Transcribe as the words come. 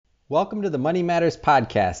Welcome to the Money Matters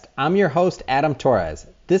Podcast. I'm your host, Adam Torres.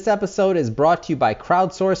 This episode is brought to you by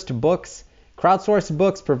Crowdsourced Books. Crowdsourced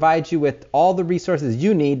Books provides you with all the resources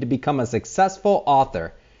you need to become a successful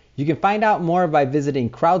author. You can find out more by visiting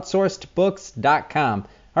crowdsourcedbooks.com.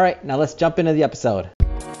 All right, now let's jump into the episode.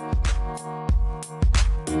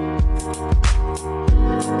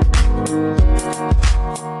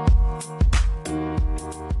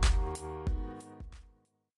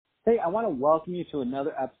 Hey, I want to welcome you to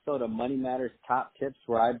another episode of Money Matters Top Tips,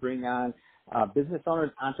 where I bring on business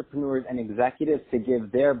owners, entrepreneurs, and executives to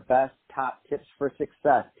give their best top tips for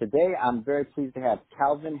success. Today, I'm very pleased to have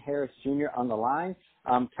Calvin Harris Jr. on the line.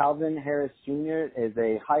 Calvin Harris Jr. is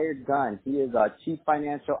a hired gun. He is a Chief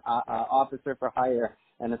Financial Officer for hire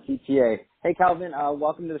and a CPA. Hey, Calvin,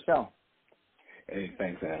 welcome to the show. Hey,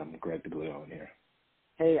 thanks, Adam. Great to be on here.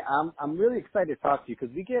 Hey, I'm really excited to talk to you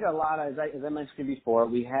because we get a lot of, as I mentioned before,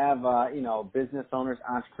 we have, business owners,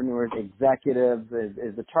 entrepreneurs, executives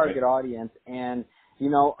is the target audience. And,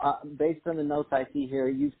 based on the notes I see here,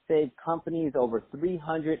 you've saved companies over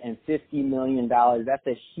 $350 million. That's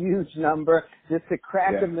a huge number. Just to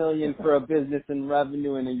crack $1 million for a business in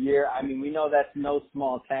revenue in a year. I mean, we know that's no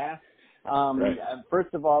small task.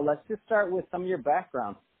 First of all, let's just start with some of your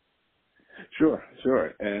background. Sure.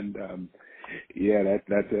 And,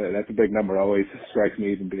 that's a big number. It always strikes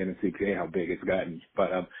me, even being a CPA, how big it's gotten. But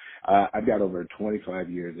I've got over 25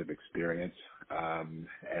 years of experience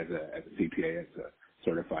as a CPA, as a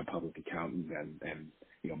certified public accountant, and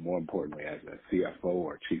more importantly, as a CFO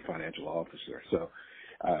or Chief Financial Officer. So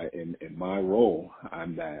in my role,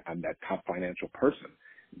 I'm that top financial person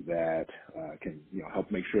that can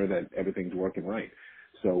help make sure that everything's working right.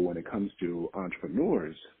 So when it comes to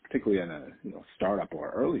entrepreneurs, particularly in a startup or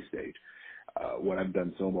early stage, what I've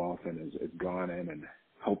done so often is gone in and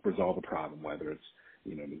help resolve a problem, whether it's,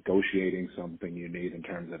 negotiating something you need in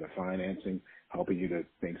terms of the financing, helping you to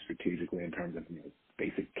think strategically in terms of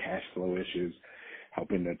basic cash flow issues,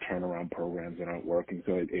 helping to turn around programs that aren't working.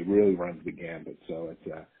 So it really runs the gambit. So it's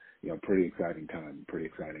a pretty exciting time, pretty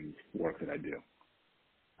exciting work that I do.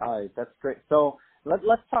 All right, that's great. So let's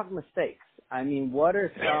talk mistakes. I mean, what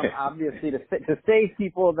are some, obviously, to save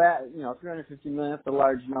people that, $350 million, that's a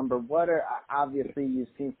large number. Obviously, you've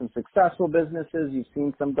seen some successful businesses, you've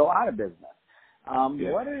seen some go out of business.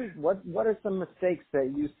 What are some mistakes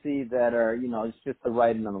that you see that are, it's just the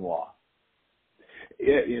writing on the wall?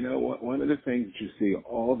 Yeah, one of the things that you see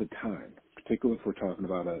all the time, particularly if we're talking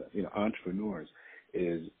about, entrepreneurs,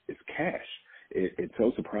 is cash. It's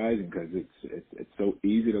so surprising because it's so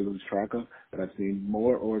easy to lose track of, but I've seen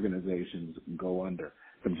more organizations go under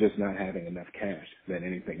from just not having enough cash than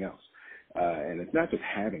anything else. And it's not just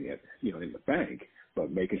having it, in the bank,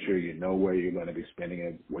 but making sure you know where you're going to be spending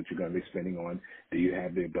it, what you're going to be spending on. Do you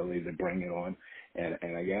have the ability to bring it on? And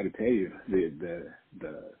I got to tell you,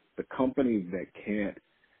 the companies that can't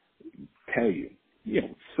tell you,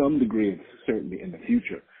 some degree of certainty in the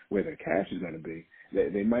future where their cash is going to be,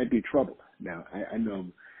 they might be troubled. Now, I know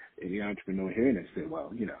any entrepreneur hearing this say,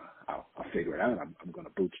 well, I'll figure it out. I'm going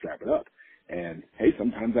to bootstrap it up. And, hey,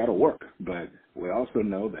 sometimes that'll work. But we also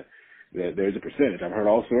know that there's a percentage. I've heard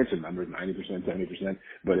all sorts of numbers, 90%, 70%,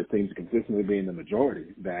 but it seems to consistently be in the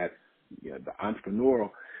majority that the entrepreneurial,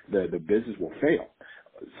 the business will fail.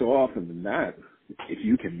 So often than not, if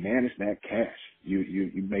you can manage that cash, you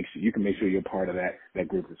can make sure you're part of that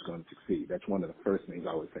group that's going to succeed. That's one of the first things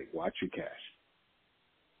I always say. Watch your cash.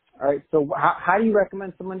 All right. So how do you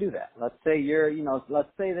recommend someone do that? Let's say you're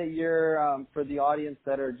for the audience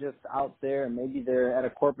that are just out there and maybe they're at a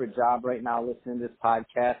corporate job right now listening to this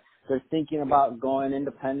podcast. They're thinking about going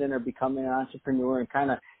independent or becoming an entrepreneur and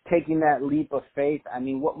kind of taking that leap of faith. I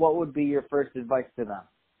mean, what would be your first advice to them?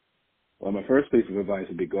 Well, my first piece of advice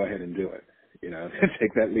would be go ahead and do it.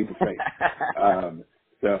 Take that leap of faith.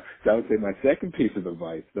 So I would say my second piece of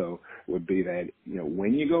advice, though, would be that,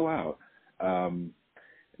 when you go out,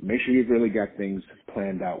 make sure you've really got things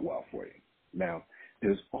planned out well for you. Now,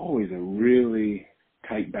 there's always a really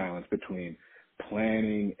tight balance between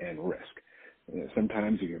planning and risk.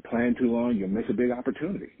 Sometimes if you're planning too long, you'll miss a big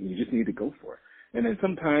opportunity. You just need to go for it. And then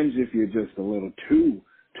sometimes if you're just a little too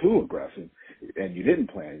aggressive and you didn't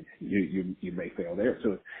plan, you may fail there.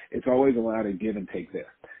 So it's always a lot of give and take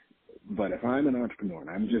there. But if I'm an entrepreneur and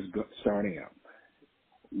I'm just starting out,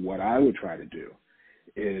 what I would try to do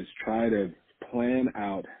is try to plan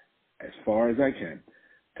out as far as I can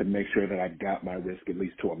to make sure that I've got my risk at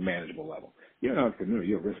least to a manageable level. You're an entrepreneur,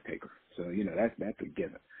 you're a risk taker. So, that's a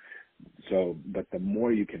given. So, but the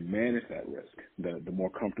more you can manage that risk, the more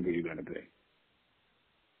comfortable you're going to be.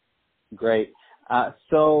 Great.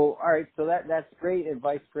 So, all right, so that's great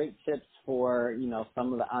advice, great tips for,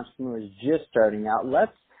 some of the entrepreneurs just starting out.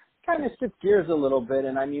 Let's kind of shift gears a little bit.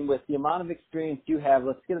 And I mean, with the amount of experience you have,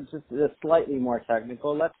 let's get just slightly more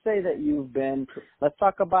technical. Let's say that let's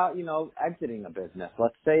talk about, exiting a business.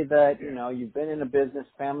 Let's say that, you've been in a business,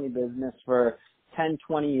 family business for 10,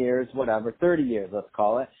 20 years, whatever, 30 years, let's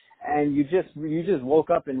call it. And you just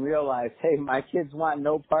woke up and realized, hey, my kids want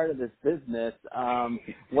no part of this business.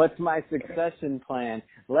 What's my succession plan?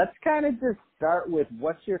 Let's kind of just start with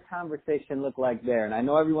what's your conversation look like there. And I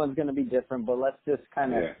know everyone's going to be different, but let's just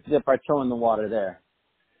kind of dip our toe in the water there.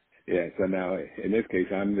 Yeah. So now, in this case,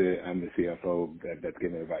 I'm the CFO that's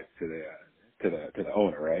giving advice to the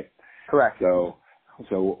owner, right? Correct. So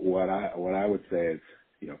what I would say is,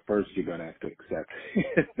 first you're going to have to accept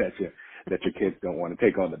that your kids don't want to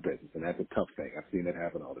take on the business, and that's a tough thing. I've seen it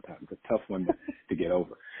happen all the time. It's a tough one to get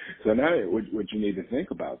over. So now what you need to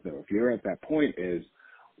think about, though, if you're at that point, is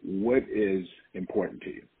what is important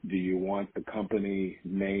to you? Do you want the company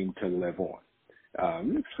name to live on?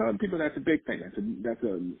 For some people, that's a big thing.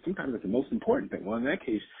 Sometimes that's the most important thing. Well, in that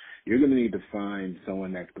case, you're going to need to find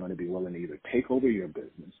someone that's going to be willing to either take over your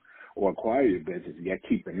business or acquire your business, yet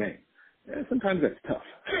keep the name. And sometimes that's tough.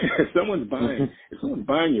 if someone's buying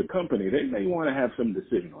your company, they may want to have some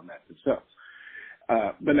decision on that themselves.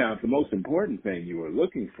 But now, if the most important thing you were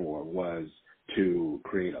looking for was to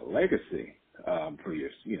create a legacy for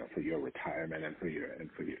your retirement and for your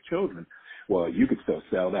children, well, you could still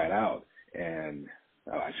sell that out, and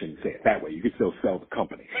I shouldn't say it that way. You could still sell the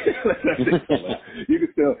company. You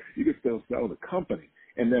could still sell the company,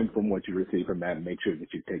 and then from what you receive from that, make sure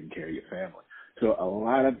that you're taking care of your family. So a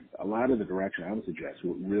lot of the direction I would suggest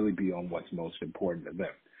would really be on what's most important to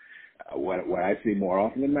them. What I see more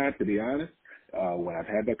often than not, to be honest, when I've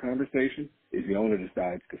had that conversation, is the owner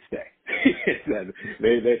decides to stay. If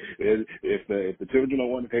the children don't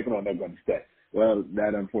want to take it on, they're going to stay. Well,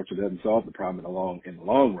 that unfortunately doesn't solve the problem in the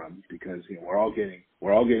long run, because we're all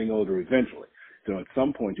getting older eventually. So at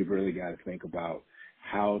some point, you've really got to think about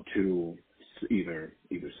how to either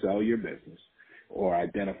sell your business or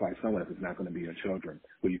identify someone, if it's not going to be your children,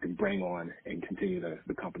 who you can bring on and continue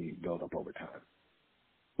the company build up over time.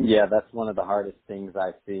 Yeah, that's one of the hardest things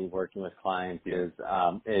I see working with clients is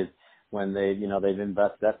when they've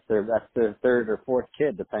invested. That's their third or fourth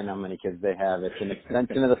kid, depending on how many kids they have. It's an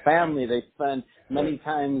extension of the family. They spend many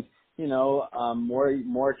times,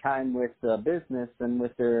 more time with the business than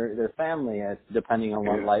with their family, depending on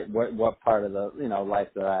what part of the life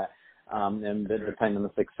they're at. And depending on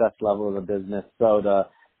the success level of the business. So to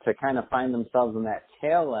kind of find themselves in that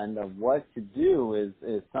tail end of what to do is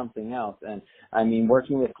something else. And I mean,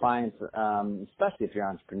 working with clients, especially if you're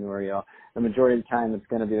entrepreneurial, the majority of the time it's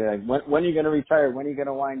going to be like, when are you going to retire? When are you going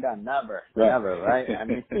to wind down? Never, right? I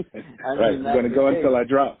mean, I'm going to go until I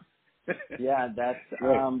drop. Yeah, that's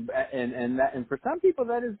and for some people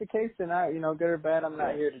that is the case, and good or bad, I'm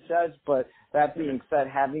not here to judge. But that being said,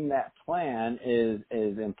 having that plan is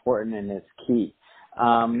important and is key.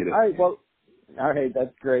 All right,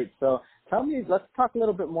 that's great. So let's talk a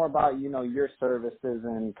little bit more about your services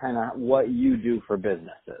and kind of what you do for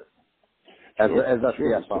businesses as a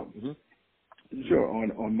CFO. Mm-hmm. Sure.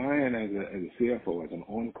 On my end as a CFO, as an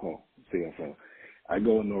on-call CFO, I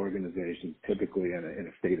go into organizations typically in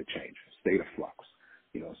a state of change, state of flux.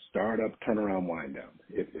 Startup, turnaround, wind down.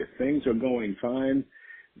 If things are going fine,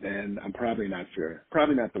 then I'm probably not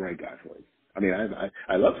the right guy for you. I mean,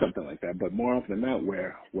 I love something like that, but more often than not,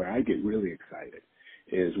 where I get really excited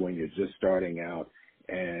is when you're just starting out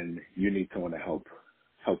and you need someone to help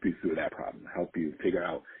you through that problem, help you figure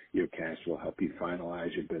out your cash flow, help you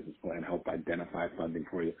finalize your business plan, help identify funding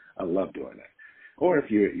for you. I love doing that. Or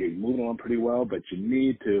if you're moving on pretty well, but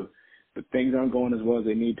but things aren't going as well as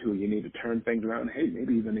they need to, you need to turn things around. Hey,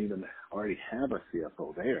 maybe even already have a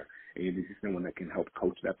CFO there, and you need someone that can help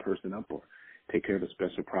coach that person up or take care of a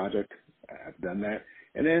special project. I've done that.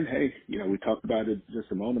 And then, hey, we talked about it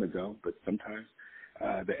just a moment ago, but sometimes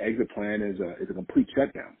the exit plan is a complete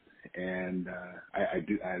shutdown, and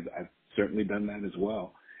I've certainly done that as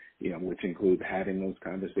well. Which includes having those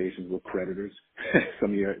conversations with creditors,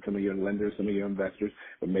 some of your lenders, some of your investors,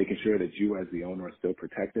 but making sure that you as the owner are still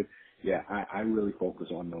protected. Yeah, I really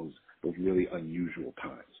focus on those really unusual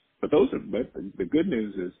times. But the good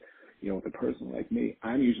news is, with a person like me,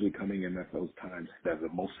 I'm usually coming in at those times that are the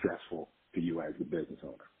most stressful to you as the business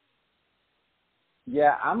owner.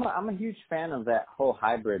 Yeah, I'm a huge fan of that whole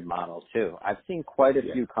hybrid model too. I've seen quite a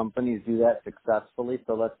few companies do that successfully.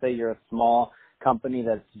 So let's say you're a small company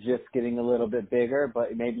that's just getting a little bit bigger,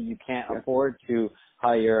 but maybe you can't afford to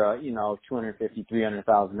hire a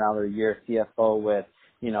 $250,000-$300,000 a year CFO with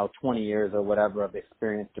 20 years or whatever of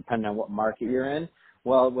experience, depending on what market you're in.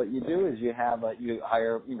 Well, what you do is you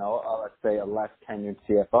hire, let's say a less tenured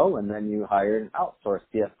CFO, and then you hire an outsourced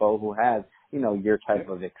CFO who has, your type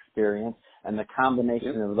of experience. And the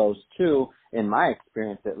combination of those two, in my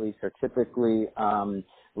experience at least, are typically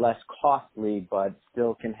less costly, but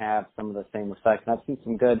still can have some of the same effects. And I've seen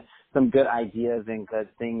some good ideas and good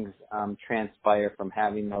things transpire from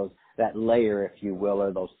having that layer, if you will,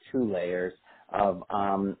 or those two layers of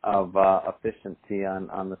efficiency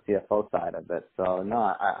on the CFO side of it. So no,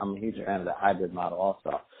 I'm a huge fan of the hybrid model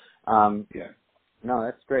also. No,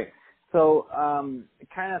 that's great. So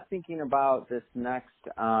kind of thinking about this next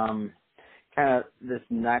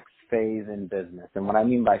phase in business, and what I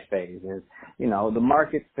mean by phase is, the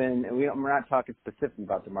market's been, we're not talking specifically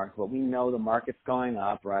about the market, but we know the market's going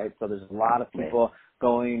up, right? So there's a lot of people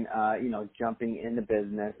going, jumping into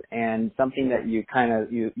business, and something that you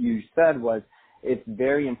said was, it's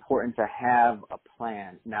very important to have a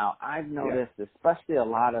plan. Now, I've noticed, especially a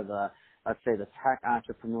lot of let's say the tech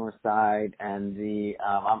entrepreneur side, and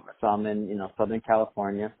I'm in, Southern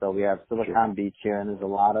California, so we have Silicon Beach here, and there's a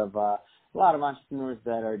lot of entrepreneurs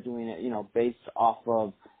that are doing it, based off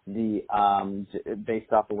of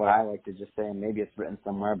what I like to just say, and maybe it's written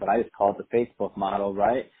somewhere, but I just call it the Facebook model,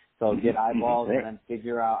 right? So get eyeballs and then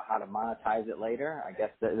figure out how to monetize it later. I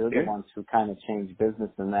guess they're the ones who kind of change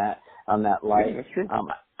business on that light. Yeah, that's true.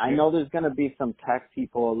 I know there's going to be some tech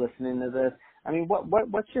people listening to this. I mean,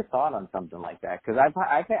 what's your thought on something like that? Because I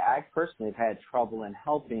personally have had trouble in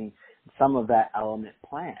helping some of that element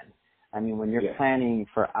plan. I mean, when you're planning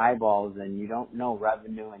for eyeballs and you don't know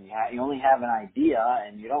revenue, and you only have an idea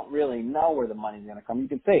and you don't really know where the money's going to come. You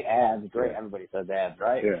can say ads, great. Everybody says ads,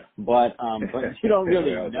 right? Yeah. But you don't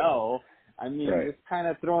really know. I mean, it's kind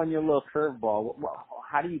of throwing you a little curveball.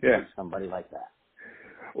 How do you coach somebody like that?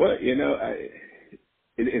 Well,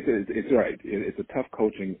 it's right. It's a tough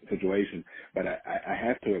coaching situation, but I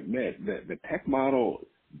have to admit that the tech model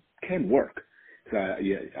can work. So I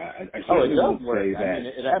certainly won't say that. I mean,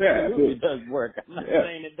 it absolutely does work. I'm not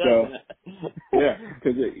saying it doesn't.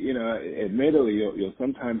 Because admittedly, you'll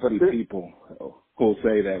sometimes see people who'll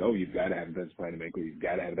say that, you've got to have a business plan to make it, you've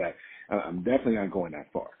got to have that. I'm definitely not going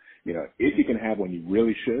that far. If you can have one, you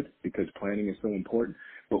really should, because planning is so important.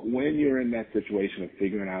 But when you're in that situation of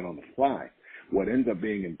figuring out on the fly, what ends up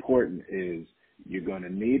being important is you're going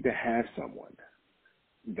to need to have someone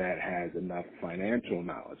that has enough financial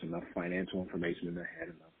knowledge, enough financial information in their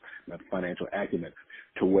head, enough financial acumen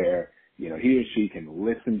to where, he or she can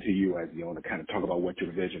listen to you as the owner, kind of talk about what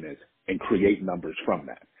your vision is and create numbers from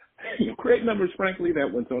that. Create numbers, frankly,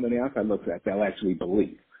 that when someone on the outside looks at, they'll actually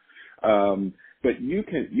believe. But you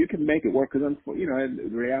can make it work, because the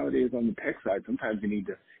reality is on the tech side, sometimes you need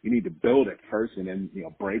to build it first and then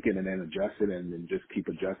break it and then adjust it and then just keep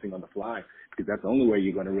adjusting on the fly, because that's the only way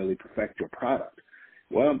you're going to really perfect your product.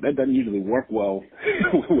 Well, that doesn't usually work well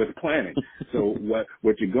with planning. So what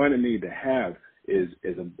you're going to need to have is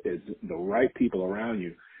the right people around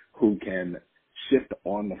you who can shift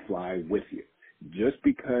on the fly with you. Just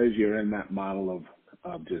because you're in that model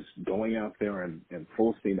of just going out there and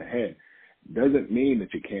full steam ahead doesn't mean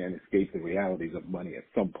that you can't escape the realities of money at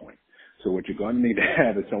some point. So what you're going to need to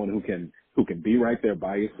have is someone who can be right there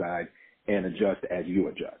by your side and adjust as you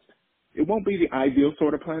adjust. It won't be the ideal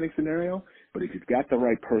sort of planning scenario, but if you've got the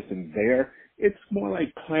right person there, it's more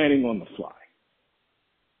like planning on the fly.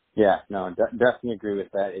 Yeah, no, definitely agree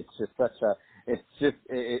with that. It's just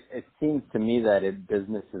it seems to me that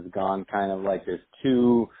business has gone kind of like there's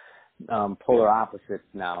two polar opposites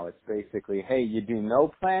now. It's basically, hey, you do no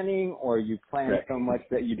planning, or you plan so much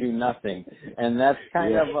that you do nothing, and that's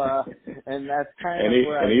kind of where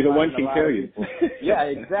either one can kill you. Yeah,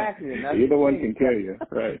 exactly. And that's either one can kill you,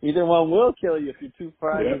 right? Either one will kill you if you're too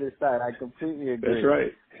far on either side. I completely agree. That's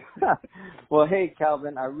right. Well, hey,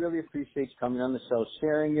 Calvin, I really appreciate you coming on the show,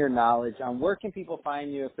 sharing your knowledge. Where can people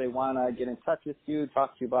find you if they want to get in touch with you,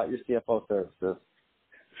 talk to you about your CFO services?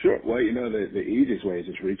 Sure. Well, the easiest way is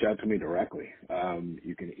just reach out to me directly.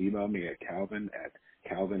 You can email me at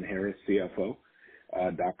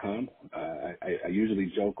calvin@calvinharriscfo.com. I usually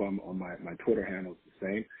joke on my Twitter handle is the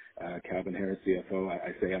same, Calvin Harris CFO.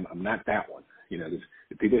 I say I'm not that one. The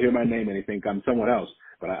people hear my name and they think I'm someone else,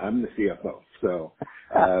 but I'm the CFO. So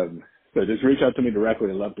just reach out to me directly.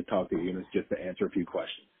 I'd love to talk to you, just to answer a few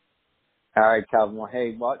questions. All right, Calvin. Well,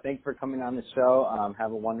 hey, thanks for coming on the show.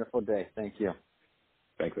 Have a wonderful day. Thank you.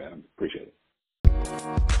 Thanks, Adam. Appreciate it.